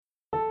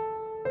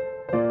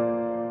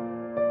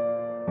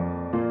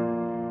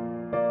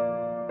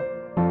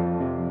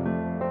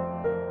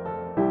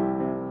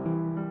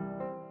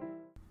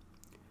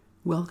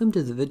Welcome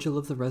to the Vigil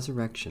of the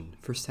Resurrection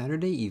for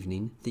Saturday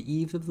evening, the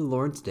eve of the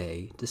Lord's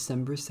Day,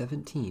 December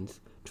 17th,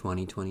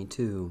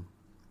 2022.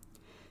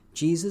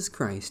 Jesus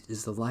Christ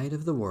is the light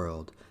of the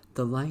world,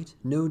 the light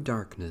no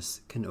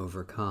darkness can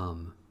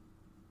overcome.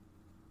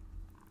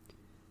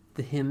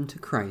 The Hymn to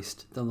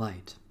Christ the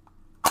Light.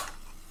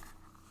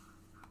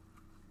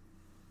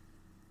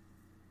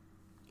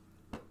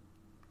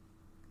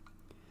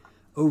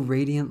 O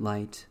radiant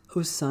light,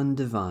 O Sun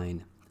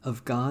divine,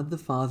 of God the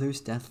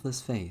Father's deathless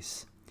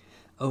face,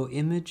 O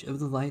image of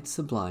the light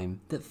sublime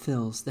that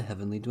fills the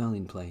heavenly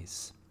dwelling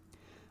place.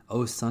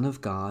 O Son of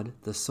God,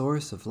 the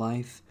source of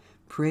life,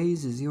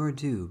 praise is your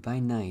due by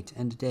night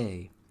and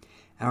day.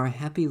 Our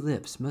happy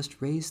lips must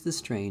raise the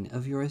strain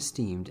of your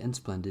esteemed and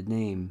splendid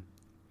name.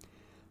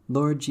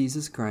 Lord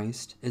Jesus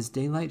Christ, as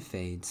daylight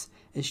fades,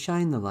 as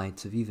shine the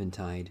lights of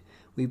eventide,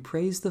 we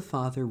praise the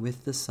Father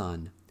with the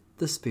Son,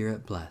 the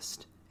Spirit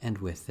blessed, and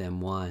with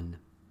them one.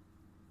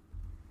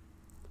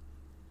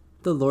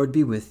 The Lord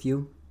be with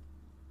you.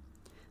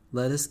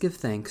 Let us give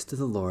thanks to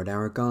the Lord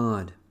our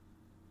God.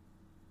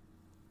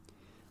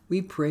 We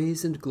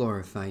praise and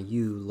glorify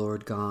you,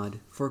 Lord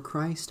God, for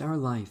Christ our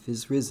life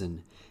is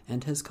risen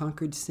and has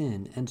conquered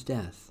sin and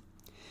death.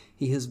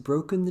 He has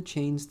broken the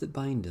chains that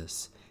bind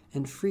us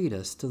and freed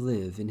us to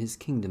live in his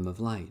kingdom of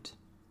light.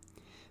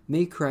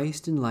 May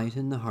Christ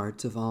enlighten the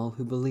hearts of all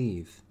who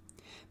believe.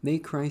 May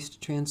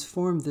Christ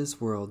transform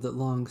this world that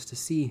longs to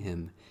see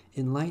him,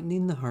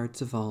 enlightening the hearts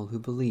of all who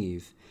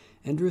believe,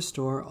 and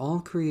restore all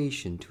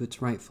creation to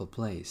its rightful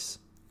place.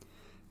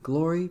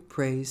 Glory,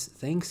 praise,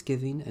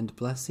 thanksgiving, and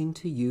blessing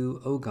to you,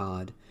 O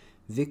God,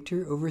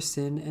 victor over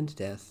sin and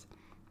death,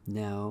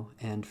 now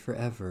and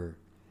forever.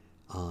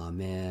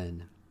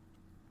 Amen.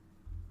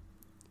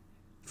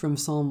 From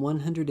Psalm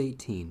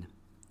 118.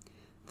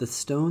 The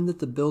stone that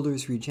the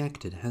builders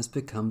rejected has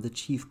become the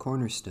chief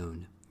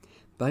cornerstone.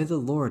 By the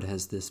Lord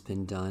has this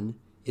been done.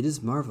 It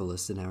is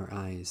marvelous in our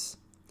eyes.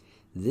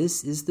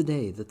 This is the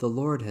day that the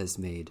Lord has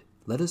made.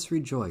 Let us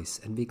rejoice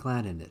and be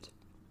glad in it.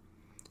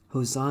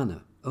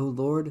 Hosanna, O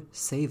Lord,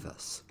 save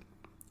us.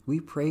 We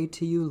pray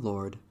to you,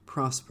 Lord,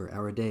 prosper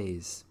our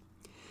days.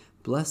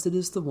 Blessed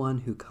is the one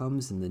who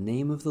comes in the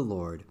name of the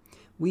Lord.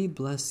 We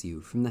bless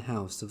you from the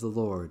house of the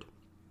Lord.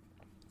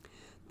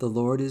 The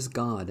Lord is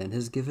God and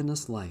has given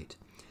us light.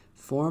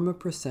 Form a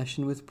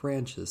procession with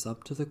branches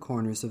up to the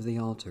corners of the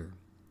altar.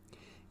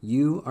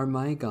 You are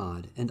my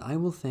God, and I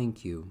will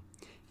thank you.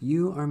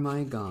 You are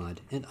my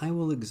God, and I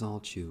will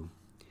exalt you.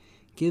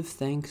 Give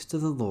thanks to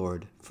the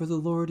Lord, for the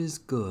Lord is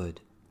good.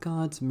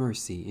 God's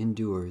mercy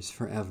endures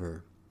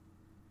forever.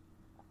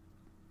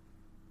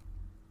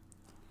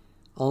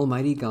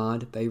 Almighty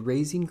God, by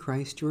raising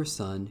Christ your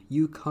Son,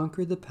 you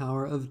conquered the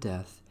power of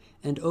death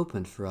and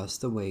opened for us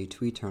the way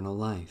to eternal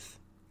life.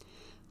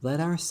 Let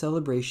our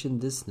celebration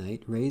this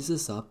night raise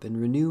us up and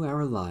renew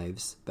our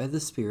lives by the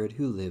Spirit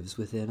who lives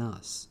within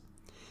us.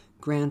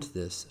 Grant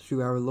this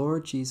through our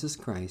Lord Jesus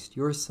Christ,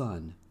 your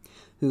Son,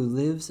 who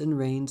lives and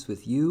reigns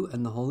with you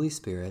and the Holy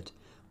Spirit,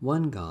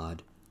 one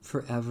God,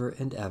 forever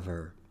and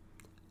ever.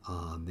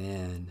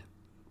 Amen.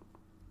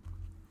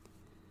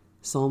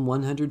 Psalm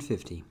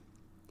 150.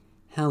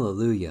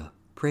 Hallelujah!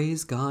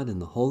 Praise God in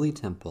the holy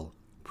temple.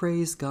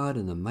 Praise God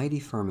in the mighty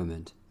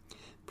firmament.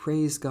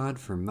 Praise God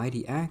for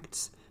mighty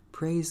acts.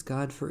 Praise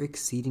God for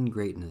exceeding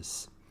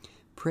greatness.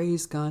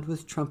 Praise God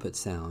with trumpet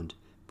sound.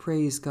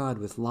 Praise God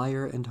with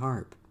lyre and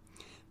harp.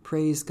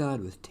 Praise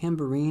God with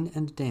tambourine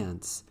and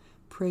dance.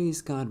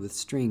 Praise God with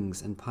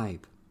strings and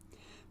pipe.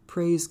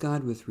 Praise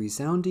God with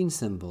resounding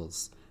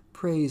cymbals.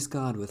 Praise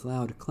God with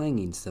loud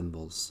clanging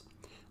cymbals.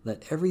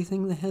 Let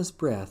everything that has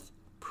breath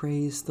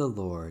praise the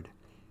Lord.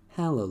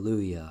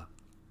 Hallelujah.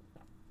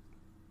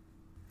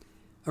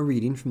 A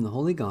reading from the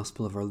Holy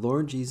Gospel of our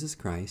Lord Jesus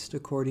Christ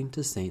according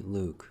to St.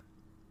 Luke.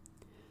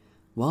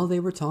 While they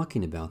were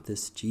talking about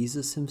this,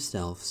 Jesus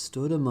himself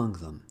stood among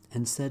them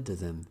and said to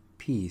them,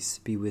 "Peace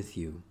be with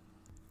you."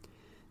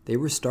 They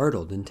were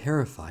startled and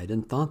terrified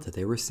and thought that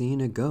they were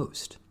seeing a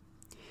ghost.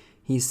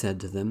 He said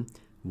to them,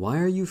 "Why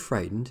are you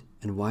frightened,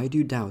 and why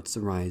do doubts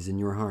arise in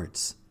your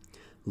hearts?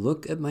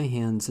 Look at my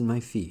hands and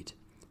my feet.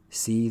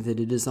 See that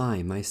it is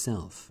I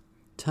myself.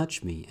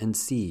 Touch me and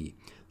see,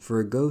 for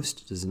a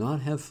ghost does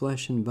not have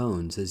flesh and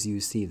bones as you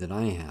see that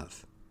I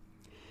have."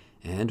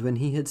 And when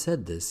he had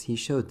said this, he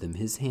showed them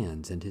his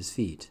hands and his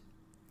feet.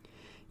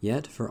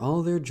 Yet for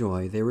all their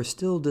joy they were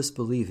still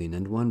disbelieving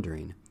and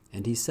wondering,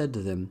 and he said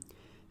to them,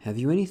 "Have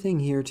you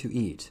anything here to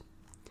eat?"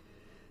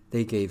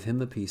 They gave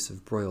him a piece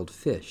of broiled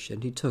fish,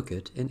 and he took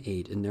it and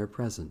ate in their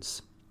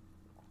presence.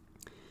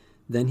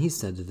 Then he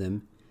said to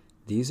them,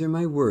 "These are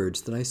my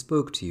words that I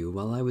spoke to you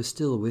while I was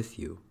still with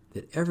you,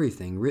 that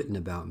everything written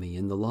about me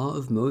in the law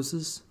of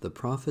Moses, the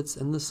prophets,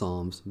 and the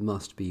Psalms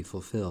must be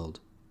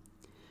fulfilled."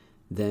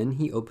 Then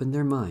he opened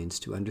their minds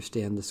to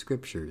understand the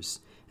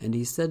Scriptures, and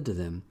he said to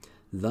them,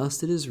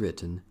 "Thus it is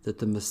written that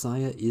the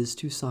Messiah is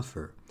to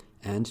suffer,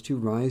 and to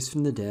rise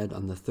from the dead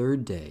on the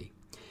third day,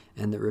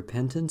 and that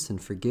repentance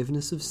and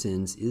forgiveness of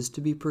sins is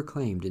to be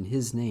proclaimed in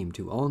his name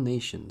to all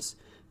nations,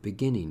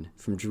 beginning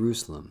from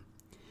Jerusalem.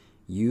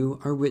 You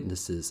are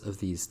witnesses of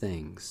these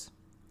things.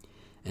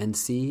 And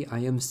see, I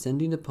am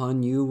sending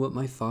upon you what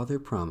my Father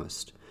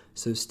promised,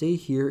 so stay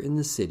here in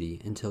the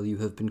city until you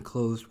have been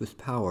clothed with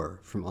power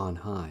from on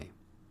high."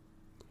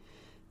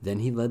 Then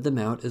he led them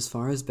out as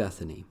far as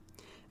Bethany,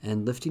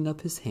 and lifting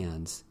up his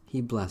hands, he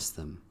blessed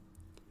them.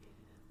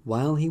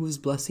 While he was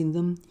blessing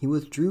them, he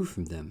withdrew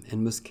from them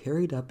and was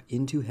carried up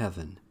into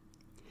heaven.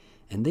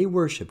 And they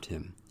worshipped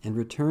him and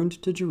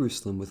returned to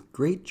Jerusalem with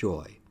great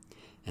joy,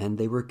 and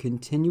they were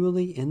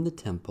continually in the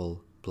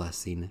temple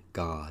blessing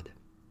God.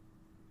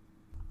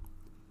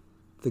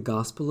 The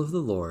Gospel of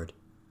the Lord.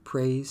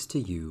 Praise to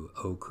you,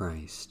 O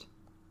Christ.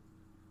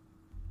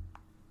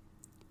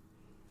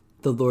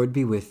 The Lord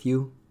be with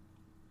you.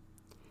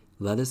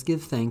 Let us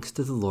give thanks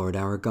to the Lord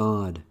our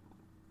God.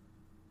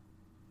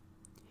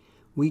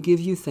 We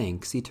give you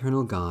thanks,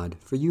 eternal God,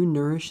 for you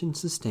nourish and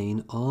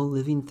sustain all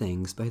living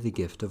things by the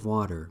gift of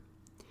water.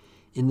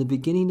 In the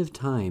beginning of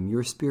time,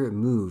 your Spirit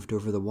moved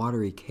over the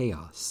watery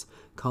chaos,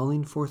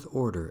 calling forth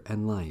order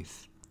and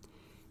life.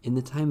 In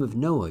the time of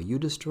Noah, you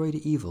destroyed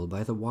evil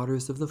by the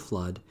waters of the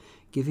flood,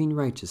 giving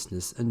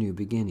righteousness a new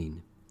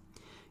beginning.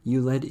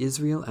 You led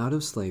Israel out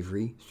of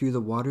slavery through the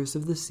waters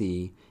of the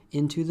sea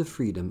into the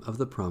freedom of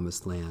the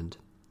promised land.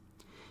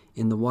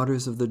 In the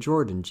waters of the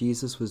Jordan,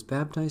 Jesus was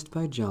baptized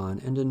by John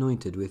and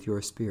anointed with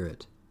your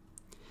Spirit.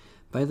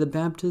 By the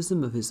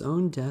baptism of his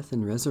own death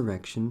and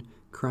resurrection,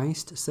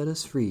 Christ set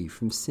us free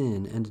from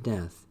sin and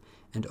death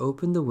and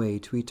opened the way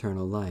to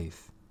eternal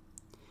life.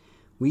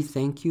 We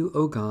thank you,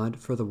 O God,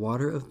 for the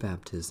water of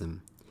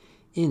baptism.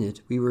 In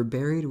it we were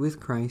buried with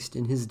Christ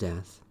in his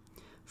death.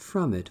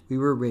 From it we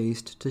were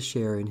raised to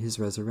share in his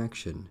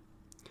resurrection.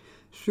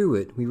 Through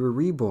it we were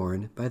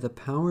reborn by the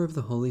power of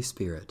the Holy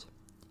Spirit.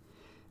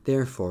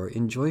 Therefore,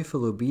 in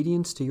joyful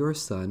obedience to your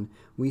Son,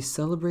 we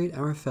celebrate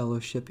our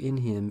fellowship in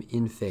him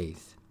in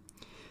faith.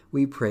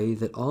 We pray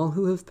that all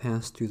who have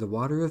passed through the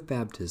water of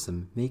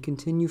baptism may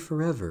continue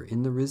forever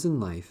in the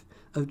risen life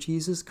of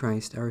Jesus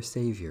Christ our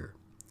Savior.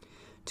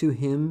 To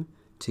him,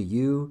 to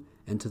you,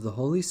 and to the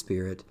Holy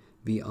Spirit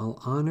be all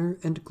honor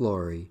and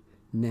glory,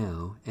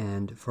 now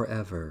and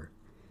forever.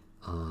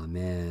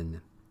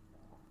 Amen.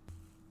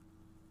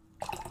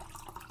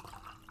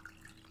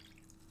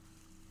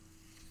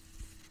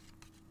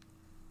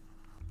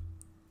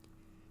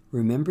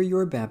 Remember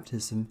your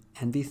baptism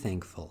and be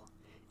thankful.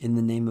 In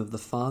the name of the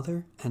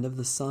Father, and of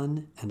the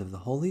Son, and of the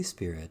Holy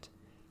Spirit.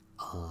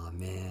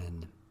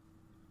 Amen.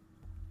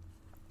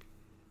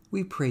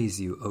 We praise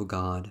you, O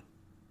God.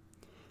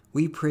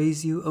 We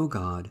praise you, O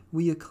God.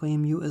 We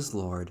acclaim you as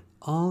Lord.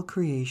 All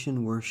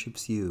creation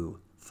worships you,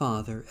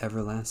 Father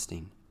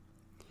everlasting.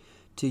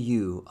 To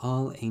you,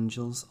 all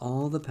angels,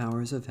 all the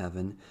powers of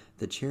heaven,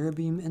 the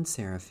cherubim and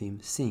seraphim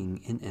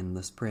sing in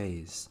endless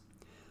praise.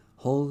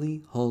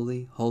 Holy,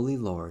 holy, holy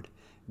Lord,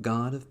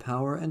 God of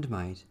power and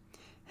might,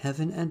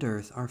 heaven and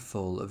earth are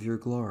full of your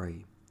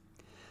glory.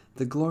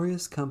 The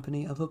glorious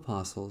company of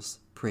apostles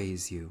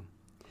praise you.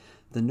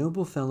 The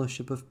noble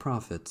fellowship of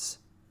prophets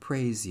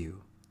praise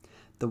you.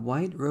 The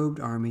white-robed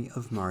army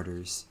of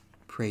martyrs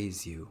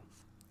praise you.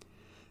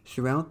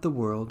 Throughout the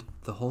world,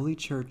 the Holy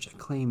Church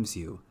acclaims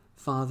you,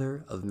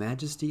 Father of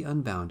majesty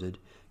unbounded,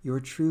 your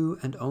true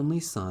and only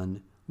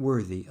Son,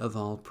 worthy of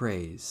all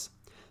praise,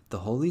 the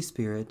Holy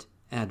Spirit,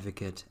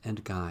 advocate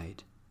and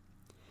guide.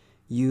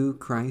 You,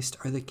 Christ,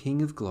 are the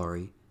King of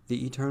glory,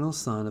 the eternal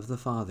Son of the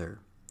Father.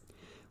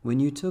 When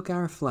you took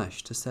our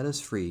flesh to set us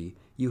free,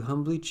 you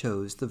humbly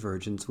chose the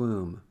Virgin's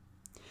womb.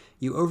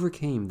 You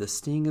overcame the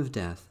sting of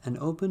death and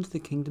opened the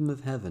kingdom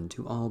of heaven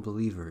to all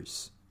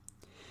believers.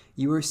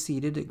 You are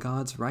seated at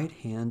God's right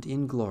hand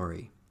in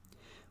glory.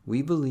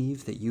 We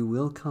believe that you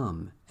will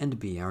come and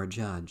be our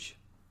judge.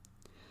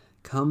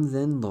 Come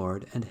then,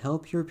 Lord, and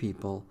help your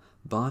people,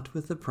 bought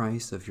with the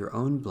price of your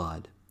own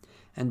blood,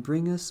 and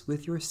bring us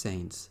with your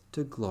saints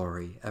to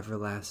glory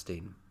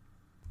everlasting.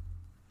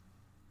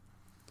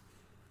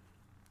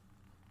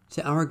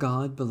 To our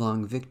God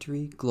belong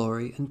victory,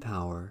 glory, and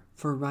power,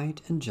 for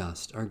right and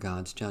just are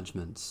God's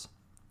judgments.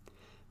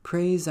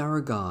 Praise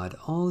our God,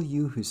 all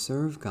you who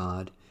serve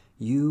God,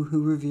 you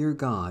who revere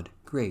God,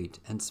 great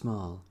and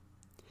small.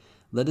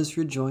 Let us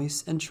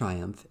rejoice and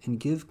triumph and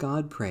give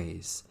God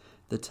praise.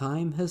 The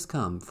time has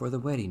come for the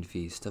wedding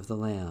feast of the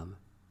Lamb.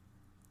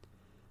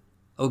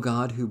 O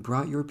God, who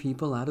brought your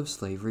people out of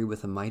slavery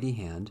with a mighty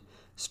hand,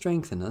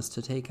 strengthen us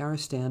to take our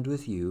stand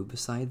with you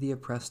beside the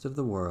oppressed of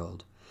the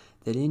world,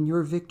 that in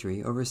your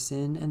victory over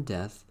sin and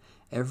death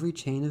every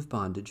chain of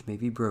bondage may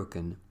be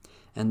broken,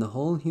 and the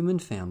whole human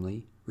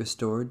family,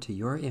 restored to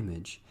your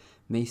image,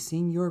 may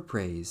sing your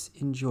praise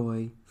in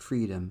joy,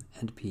 freedom,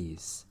 and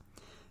peace.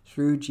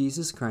 Through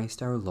Jesus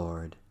Christ our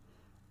Lord.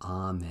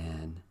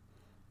 Amen.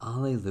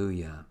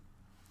 Alleluia.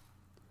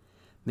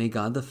 May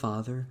God the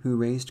Father, who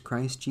raised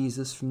Christ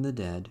Jesus from the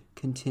dead,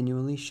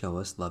 continually show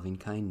us loving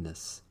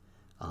kindness.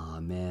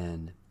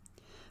 Amen.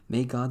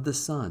 May God the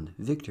Son,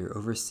 victor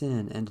over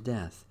sin and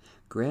death,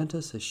 grant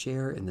us a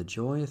share in the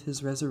joy of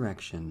his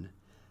resurrection.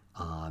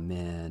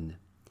 Amen.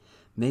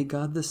 May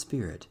God the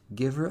Spirit,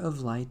 giver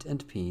of light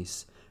and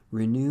peace,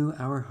 renew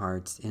our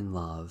hearts in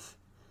love.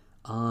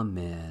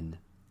 Amen.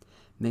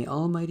 May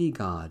Almighty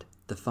God,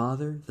 the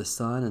Father, the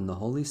Son, and the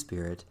Holy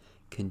Spirit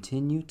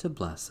continue to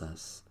bless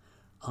us.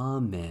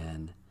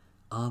 Amen.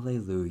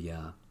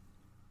 Alleluia.